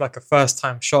player for like a first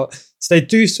time shot. So they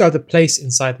do still have the place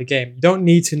inside the game. You don't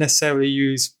need to necessarily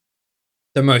use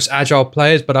the most agile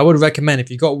players, but I would recommend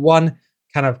if you've got one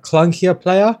kind of clunkier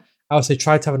player, I would say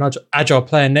try to have an agile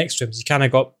player next to him. So you kind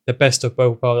of got the best of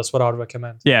both worlds. That's what I would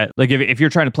recommend. Yeah, like if you're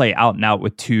trying to play out and out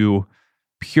with two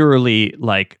purely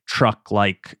like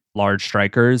truck-like large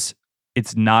strikers,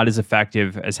 it's not as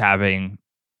effective as having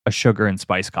a sugar and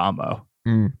spice combo.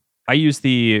 I use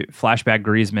the flashback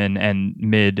Griezmann and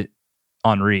mid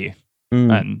Henry,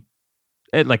 and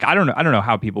I don't know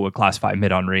how people would classify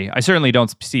mid Henry. I certainly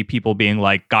don't see people being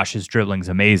like, "Gosh, his dribbling's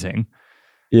amazing."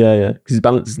 Yeah, because his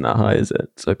balance isn't that high, is it?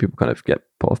 So people kind of get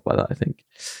put off by that, I think.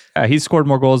 He's scored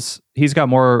more goals. He's got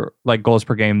more like goals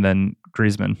per game than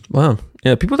Griezmann. Wow.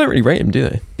 Yeah, people don't really rate him, do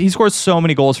they? He scores so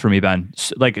many goals for me, Ben.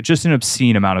 Like just an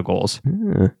obscene amount of goals.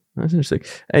 Yeah, that's interesting.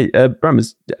 Hey,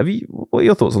 Brammers, what are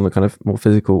your thoughts on the kind of more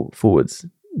physical forwards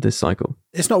this cycle?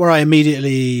 It's not where I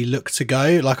immediately look to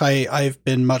go. Like I've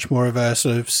been much more of a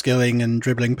sort of skilling and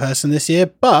dribbling person this year,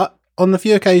 but on the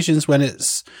few occasions when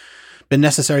it's been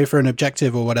necessary for an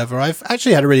objective or whatever, I've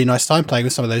actually had a really nice time playing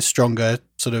with some of those stronger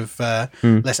sort of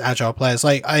less agile players.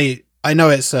 Like I know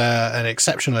it's an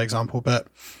exceptional example, but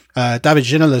David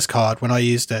Ginola's card, when I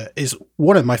used it, is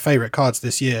one of my favorite cards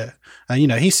this year.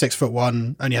 He's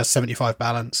 6'1", only has 75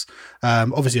 balance.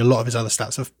 Obviously a lot of his other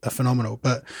stats are phenomenal,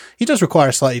 but he does require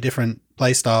a slightly different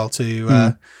play style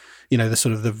to the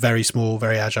sort of the very small,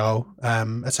 very agile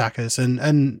attackers.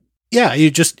 And yeah,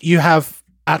 you have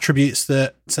attributes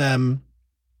that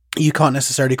you can't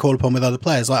necessarily call upon with other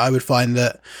players. Like I would find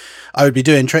that I would be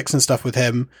doing tricks and stuff with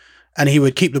him and he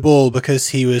would keep the ball because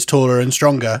he was taller and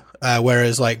stronger.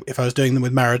 Whereas like if I was doing them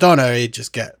with Maradona, he'd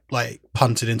just get like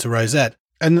punted into row Z.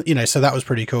 And, so that was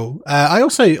pretty cool. I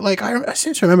also I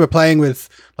seem to remember playing with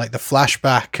like the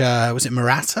flashback, was it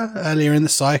Morata earlier in the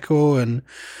cycle and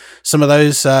some of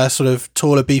those sort of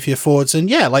taller, beefier forwards. And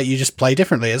yeah, like you just play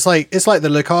differently. It's like the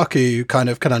Lukaku kind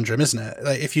of conundrum, isn't it?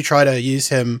 Like if you try to use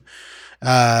him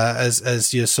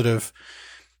as your sort of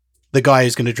the guy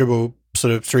who's going to dribble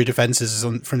sort of through defenses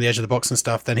from the edge of the box and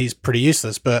stuff, then he's pretty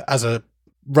useless. But as a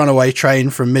runaway train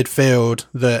from midfield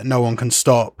that no one can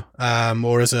stop,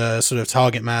 or as a sort of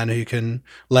target man who can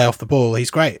lay off the ball,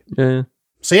 he's great. Yeah.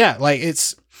 So yeah, like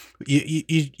it's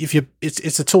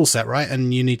it's a tool set, right?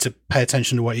 And you need to pay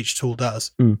attention to what each tool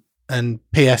does. And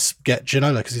PS, get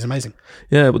Ginola because he's amazing.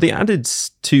 Yeah, well, they added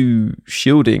 2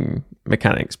 shielding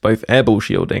mechanics, both airball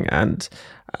shielding and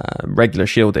regular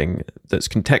shielding that's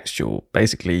contextual,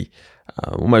 basically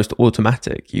almost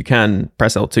automatic. You can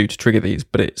press L2 to trigger these,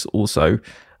 but it's also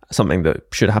something that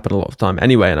should happen a lot of the time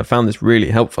anyway. And I found this really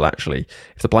helpful, actually.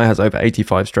 If the player has over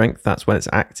 85 strength, that's when it's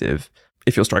active.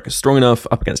 If your striker's strong enough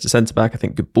up against a centre-back, I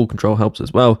think good ball control helps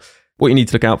as well. What you need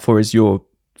to look out for is your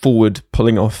forward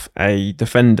pulling off a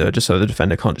defender just so the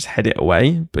defender can't just head it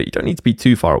away, but you don't need to be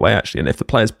too far away, actually. And if the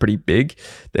player's pretty big,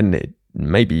 then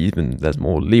maybe even there's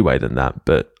more leeway than that.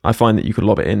 But I find that you could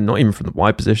lob it in, not even from the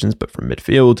wide positions, but from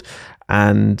midfield,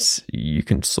 and you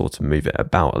can sort of move it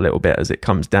about a little bit as it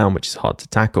comes down, which is hard to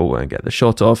tackle and get the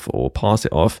shot off or pass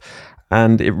it off.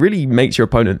 And it really makes your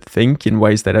opponent think in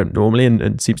ways they don't normally,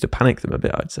 and seems to panic them a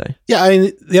bit, I'd say. Yeah, I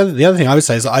mean, the other thing I would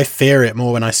say is that I fear it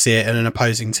more when I see it in an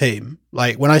opposing team.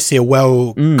 Like when I see a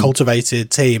well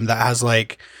cultivated team that has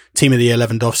like Team of the Year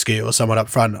Lewandowski or someone up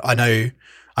front, I know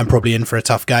I'm probably in for a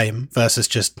tough game versus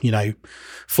just,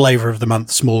 flavor of the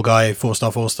month, small guy,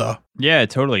 4-star, 4-star. Yeah,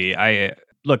 totally.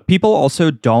 Look, people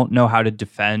also don't know how to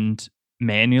defend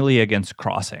manually against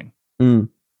crossing.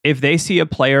 If they see a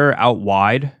player out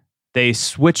wide, they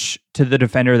switch to the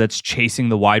defender that's chasing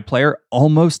the wide player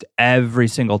almost every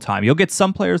single time. You'll get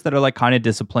some players that are like kind of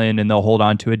disciplined and they'll hold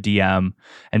on to a DM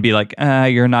and be like,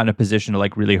 you're not in a position to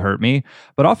like really hurt me.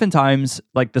 But oftentimes,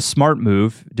 like the smart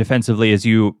move defensively is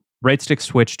you right stick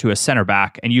switch to a center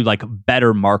back and you like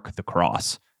better mark the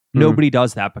cross. Nobody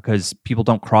does that because people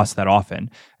don't cross that often.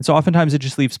 And so oftentimes it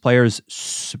just leaves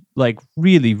players like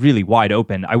really, really wide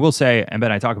open. I will say, and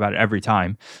Ben, I talk about it every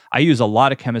time, I use a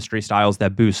lot of chemistry styles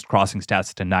that boost crossing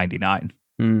stats to 99.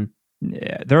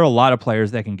 Yeah, there are a lot of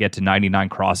players that can get to 99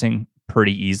 crossing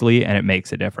pretty easily, and it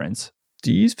makes a difference.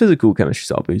 Do you use physical chemistry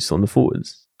style boosts on the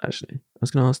forwards, actually? I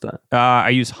was going to ask that. I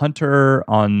use Hunter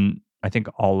on, I think,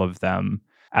 all of them.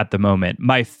 At the moment,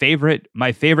 my favorite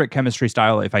chemistry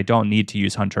style, if I don't need to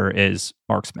use Hunter, is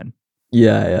Marksman.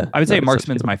 Yeah. I would say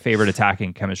Marksman's my favorite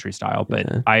attacking chemistry style,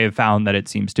 but I have found that it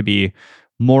seems to be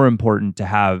more important to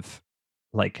have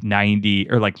like 90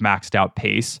 or like maxed out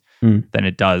pace than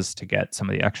it does to get some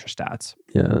of the extra stats.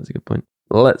 Yeah, that's a good point.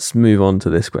 Let's move on to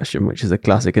this question, which is a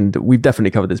classic, and we've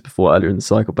definitely covered this before earlier in the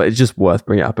cycle, but it's just worth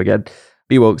bringing it up again.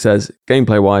 B-Walk says,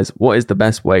 gameplay-wise, what is the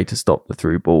best way to stop the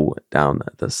through ball down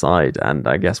the side? And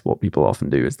I guess what people often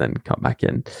do is then cut back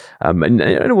in. And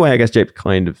in a way, I guess Jape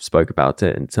kind of spoke about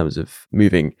it in terms of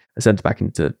moving a centre-back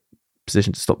into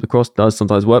position to stop the cross does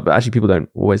sometimes work, but actually people don't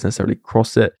always necessarily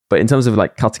cross it. But in terms of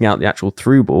like cutting out the actual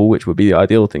through ball, which would be the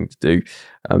ideal thing to do.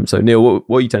 So Neil,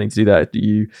 what are you tending to do there? Do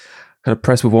you kind of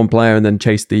press with one player and then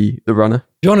chase the runner? To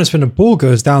be honest, when the ball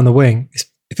goes down the wing,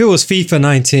 if it was FIFA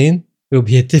 19, it will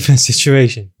be a different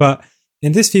situation. But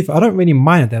in this FIFA, I don't really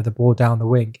mind if they have the ball down the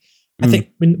wing. I think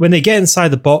when they get inside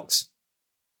the box,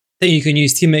 I think you can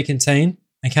use teammate contain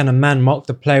and kind of man mark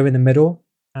the player in the middle.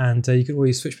 And you can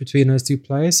always switch between those two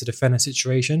players to defend a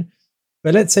situation.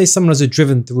 But let's say someone has a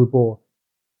driven through ball.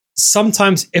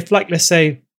 Sometimes if like, let's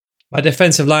say my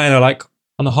defensive line are like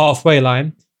on the halfway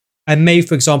line, I may,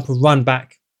 for example, run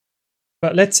back.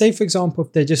 But let's say, for example,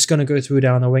 if they're just going to go through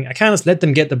down the wing, I kind of let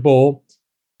them get the ball.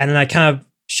 And then I kind of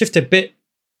shift a bit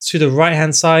to the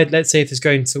right-hand side. Let's say if it's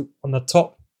going to on the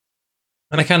top.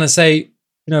 And I kind of say,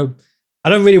 I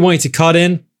don't really want you to cut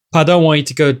in, but I don't want you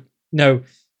to go,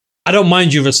 I don't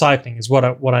mind you recycling is what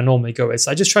I normally go with. So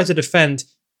I just try to defend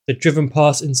the driven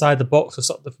pass inside the box or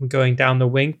stop them from going down the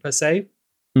wing per se.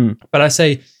 But I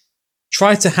say,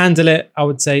 try to handle it, I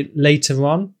would say, later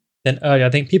on than earlier. I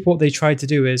think people, what they try to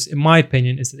do is, in my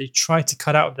opinion, is that they try to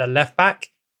cut out with their left back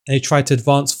and they try to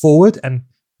advance forward and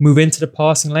move into the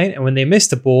passing lane, and when they miss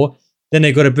the ball, then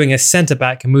they've got to bring a centre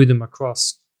back and move them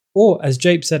across. Or, as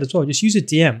Jape said as well, just use a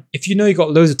DM. If you know you've got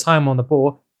loads of time on the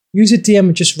ball, use a DM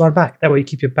and just run back. That way you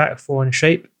keep your back four in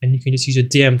shape, and you can just use a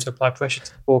DM to apply pressure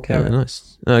to the ball carrier. Yeah,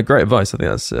 nice. Great advice. I think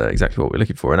that's exactly what we're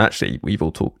looking for. And actually, we've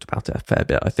all talked about it a fair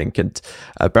bit, I think. And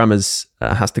Brammers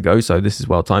has to go, so this is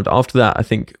well timed. After that, I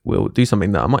think we'll do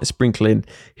something that I might sprinkle in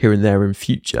here and there in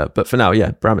future. But for now,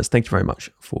 Brammers, thank you very much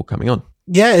for coming on.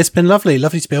 Yeah, it's been lovely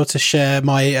to be able to share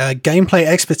my gameplay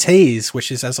expertise,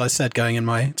 which is, as I said, going in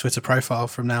my Twitter profile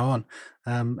from now on.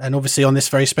 And obviously on this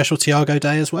very special Thiago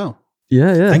Day as well.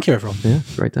 Yeah. Thank you, everyone. Yeah,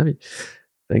 great to have you.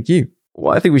 Thank you.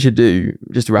 What I think we should do,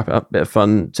 just to wrap it up, a bit of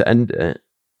fun to end it,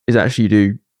 is actually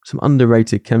do some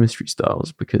underrated chemistry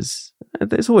styles, because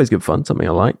it's always good fun, something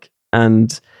I like.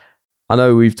 And I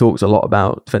know we've talked a lot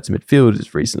about defensive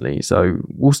midfielders recently, so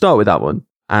we'll start with that one.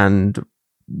 And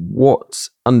what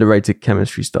underrated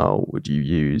chemistry style would you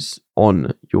use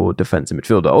on your defensive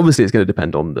midfielder? Obviously, it's going to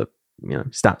depend on the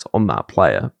stats on that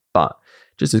player. But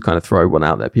just to kind of throw one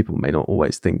out there, people may not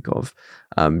always think of.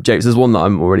 James, there's one that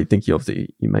I'm already thinking of that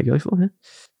you may go for here.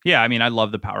 Yeah, I mean, I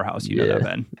love the powerhouse. You know that,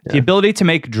 Ben. Yeah. The ability to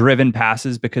make driven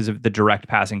passes because of the direct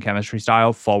passing chemistry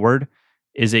style forward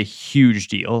is a huge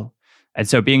deal. And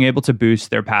so being able to boost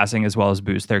their passing as well as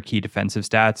boost their key defensive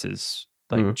stats is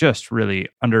just really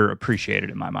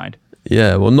underappreciated in my mind.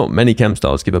 Yeah, well, not many chem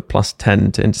styles give a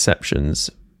 +10 to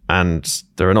interceptions, and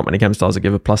there are not many chem styles that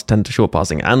give a +10 to short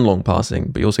passing and long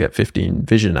passing, but you also get 15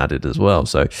 vision added as well.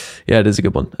 So yeah, it is a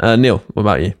good one. Neil, what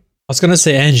about you? I was going to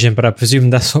say engine, but I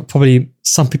presume that's what probably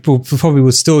some people probably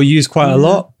would still use quite a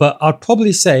lot. But I'd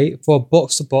probably say for a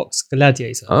box-to-box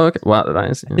Gladiator. Oh, okay. Wow,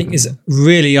 that is. I think it's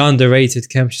really underrated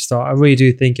chemistry style. I really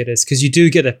do think it is, because you do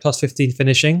get a +15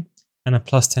 finishing and a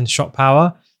 +10 shot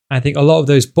power. And I think a lot of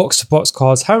those box-to-box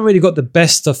cards haven't really got the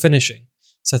best of finishing.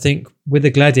 So I think with the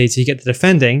Gladiator, you get the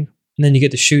defending and then you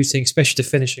get the shooting, especially the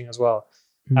finishing as well.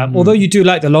 Although you do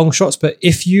like the long shots, but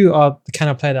if you are the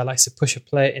kind of player that likes to push a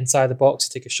player inside the box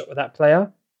to take a shot with that player,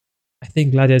 I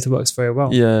think Gladiator works very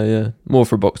well. Yeah. More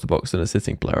for box-to-box than a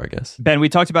sitting player, I guess. Ben, we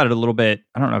talked about it a little bit.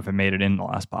 I don't know if it made it in the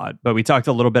last pod, but we talked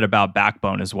a little bit about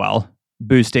backbone as well,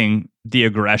 boosting the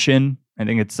aggression. I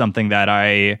think it's something that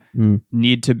I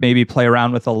need to maybe play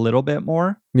around with a little bit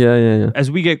more. Yeah.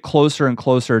 As we get closer and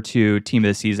closer to Team of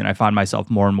the Season, I find myself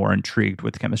more and more intrigued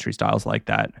with chemistry styles like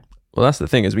that. Well, that's the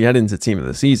thing, as we head into Team of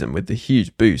the Season with the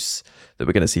huge boosts that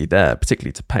we're going to see there,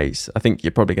 particularly to pace. I think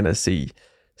you're probably going to see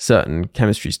certain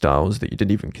chemistry styles that you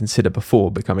didn't even consider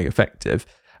before becoming effective.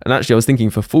 And actually, I was thinking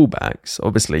for fullbacks,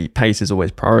 obviously pace is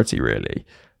always priority really.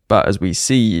 But as we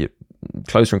see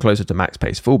closer and closer to max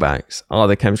pace fullbacks, are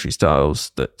there chemistry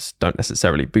styles that don't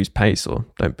necessarily boost pace or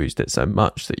don't boost it so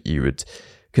much that you would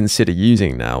consider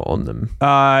using now on them?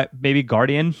 Maybe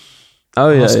Guardian. Oh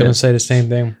yeah, I was going to say the same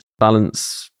thing.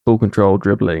 Balance, ball control,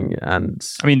 dribbling, and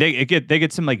I mean they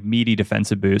get some like meaty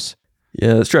defensive boosts.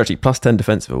 Yeah, that's true. Actually, +10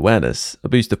 defensive awareness. A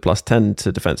boost of +10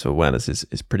 to defensive awareness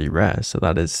is pretty rare. So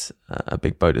that is a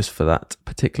big bonus for that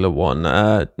particular one.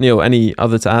 Neil, any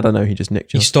other to add? I know he just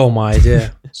nicked you. He stole my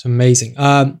idea. It's amazing.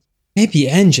 Maybe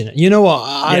engine. You know what?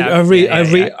 I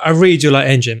really do like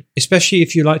engine, especially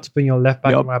if you like to bring your left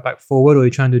back and right back forward, or you're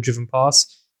trying to do a driven pass.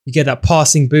 You get that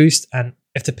passing boost, and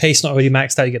if the pace not already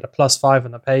maxed out, you get the +5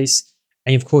 on the pace.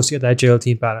 And of course, you get that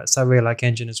agility balance. I really like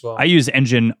engine as well. I use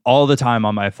engine all the time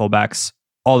on my fullbacks,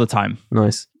 all the time.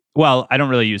 Nice. Well, I don't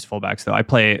really use fullbacks though. I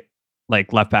play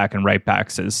like left back and right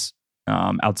backs as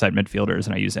outside midfielders,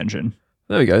 and I use engine.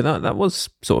 There we go. That was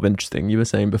sort of interesting. You were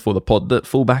saying before the pod that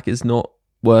fullback is not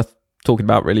worth talking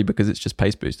about really because it's just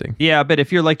pace boosting. Yeah, but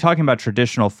if you're like talking about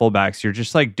traditional fullbacks, you're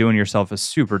just like doing yourself a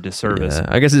super disservice. Yeah,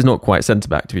 I guess it's not quite centre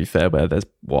back to be fair, where there's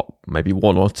maybe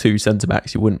one or two centre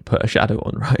backs you wouldn't put a shadow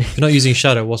on, right? If you're not using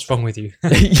shadow, what's wrong with you?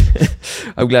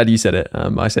 I'm glad you said it.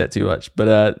 I say it too much,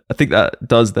 but I think that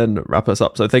does then wrap us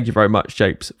up. So thank you very much,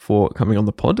 Japes, for coming on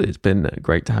the pod. It's been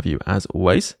great to have you as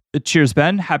always. Cheers,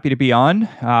 Ben. Happy to be on.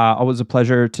 Always a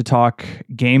pleasure to talk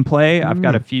gameplay. I've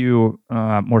got a few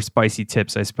more spicy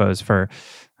tips, I suppose, for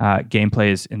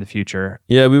gameplays in the future.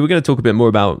 Yeah, we were going to talk a bit more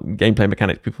about gameplay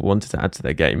mechanics people wanted to add to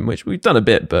their game, which we've done a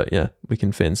bit, but yeah, we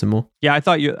can fit in some more. Yeah, I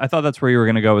thought that's where you were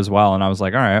going to go as well, and I was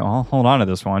like, all right, I'll hold on to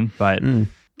this one, but.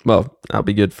 Well, that'll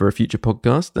be good for a future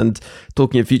podcast. And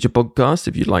talking of future podcasts,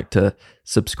 if you'd like to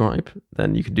subscribe,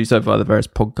 then you can do so via the various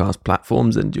podcast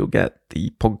platforms, and you'll get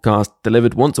the podcast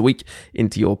delivered once a week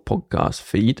into your podcast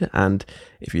feed. And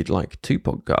if you'd like 2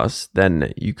 podcasts,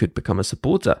 then you could become a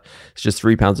supporter. It's just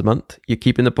 £3 a month. You're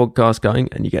keeping the podcast going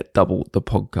and you get double the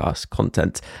podcast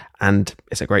content. And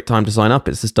it's a great time to sign up.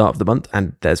 It's the start of the month.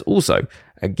 And there's also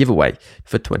a giveaway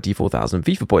for 24,000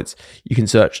 FIFA points. You can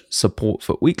search support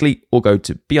for weekly or go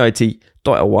to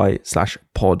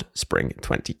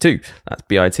bit.ly/podspring22. That's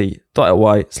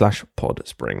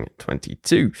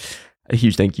bit.ly/podspring22. A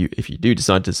huge thank you if you do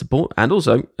decide to support, and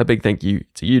also a big thank you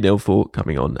to you, Neil, for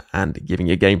coming on and giving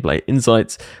your gameplay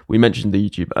insights. We mentioned the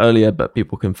YouTube earlier, but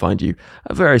people can find you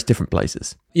at various different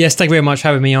places. Yes, thank you very much for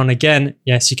having me on again.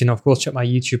 Yes, you can of course check my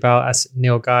YouTube out as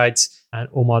Neil Guides, and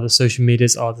all my other social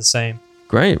medias are the same.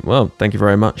 Great. Well, thank you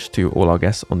very much to all our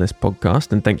guests on this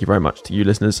podcast, and thank you very much to you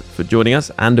listeners for joining us,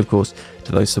 and of course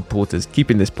to those supporters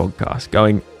keeping this podcast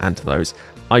going, and to those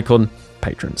icon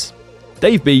patrons.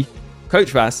 Dave B,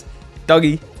 Coach Vass,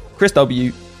 Dougie, Chris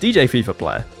W, DJ FIFA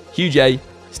Player, Hugh J,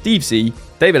 Steve C,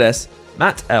 David S,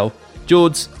 Matt L,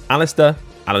 George, Alistair,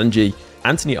 Alan G,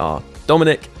 Anthony R,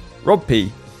 Dominic, Rob P,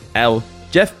 L,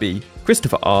 Jeff B,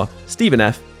 Christopher R, Stephen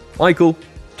F, Michael,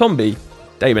 Tom B,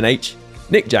 Damon H,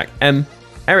 Nick Jack M,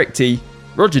 Eric T,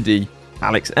 Roger D,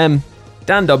 Alex M,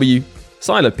 Dan W,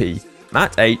 Siler P,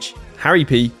 Matt H, Harry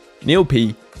P, Neil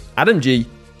P, Adam G,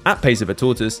 at Pace of a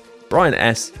Tortoise, Brian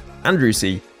S, Andrew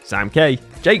C, Sam K,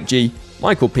 Jake G,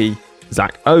 Michael P,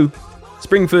 Zach O,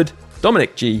 Springford,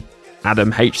 Dominic G,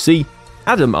 Adam HC,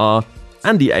 Adam R,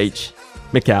 Andy H,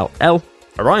 Mikhail L,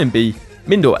 Orion B,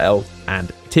 Mindor L,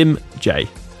 and Tim J.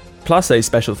 Plus a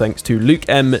special thanks to Luke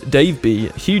M, Dave B,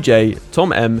 Hugh J,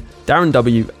 Tom M, Darren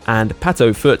W, and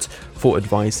Pato Foot for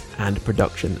advice and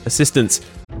production assistance.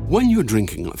 When you're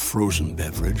drinking a frozen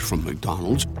beverage from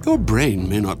McDonald's, your brain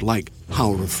may not like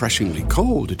how refreshingly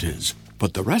cold it is.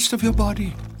 But the rest of your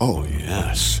body? Oh,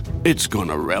 yes. It's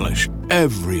gonna relish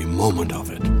every moment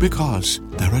of it. Because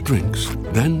there are drinks.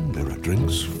 Then there are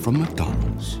drinks from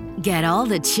McDonald's. Get all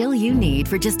the chill you need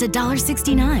for just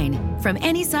 $1.69. From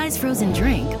any size frozen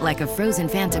drink, like a frozen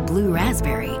Fanta Blue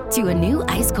Raspberry, to a new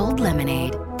ice-cold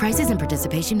lemonade. Prices and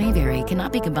participation may vary.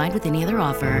 Cannot be combined with any other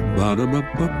offer.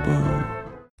 Ba-da-ba-ba-ba.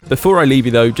 Before I leave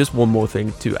you though, just one more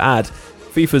thing to add.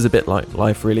 FIFA's a bit like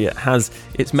life really. It has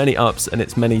its many ups and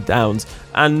its many downs.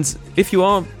 And if you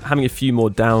are having a few more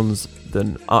downs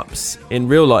than ups in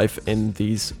real life in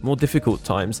these more difficult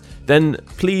times, then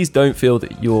please don't feel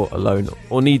that you're alone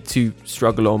or need to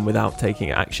struggle on without taking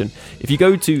action. If you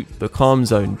go to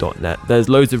thecalmzone.net, there's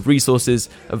loads of resources,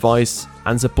 advice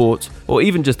and support, or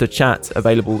even just a chat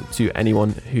available to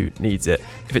anyone who needs it.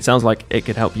 If it sounds like it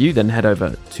could help you, then head over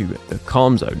to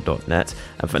thecalmzone.net.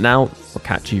 And for now, I'll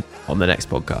catch you on the next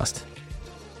podcast.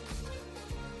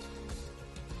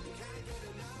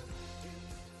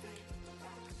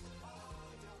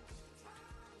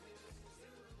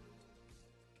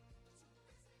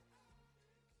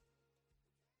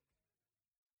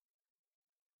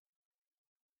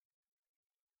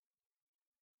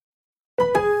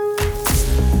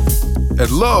 At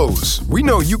Lowe's, we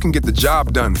know you can get the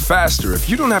job done faster if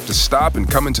you don't have to stop and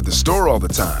come into the store all the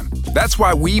time. That's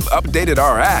why we've updated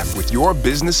our app with your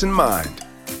business in mind.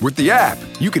 With the app,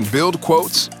 you can build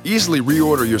quotes, easily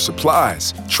reorder your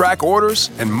supplies, track orders,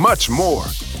 and much more.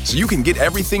 So you can get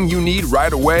everything you need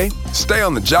right away, stay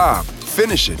on the job,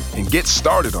 finish it, and get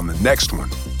started on the next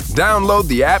one. Download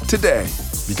the app today,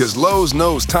 because Lowe's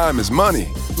knows time is money.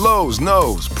 Lowe's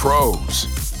knows pros.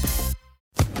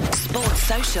 Sports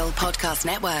Social Podcast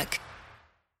Network.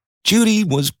 Judy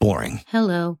was boring.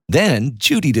 Hello. Then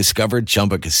Judy discovered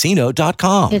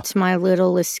ChumbaCasino.com. It's my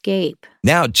little escape.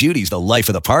 Now Judy's the life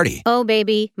of the party. Oh,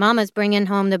 baby, mama's bringing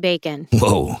home the bacon.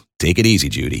 Whoa, take it easy,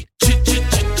 Judy.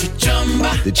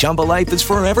 The Chumba life is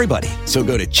for everybody. So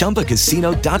go to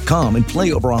ChumbaCasino.com and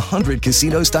play over 100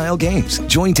 casino-style games.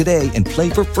 Join today and play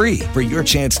for free for your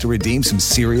chance to redeem some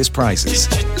serious prizes.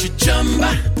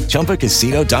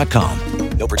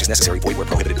 ChumbaCasino.com. No purchase necessary. Void where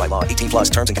prohibited by law.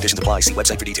 18+ terms and conditions apply. See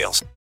website for details.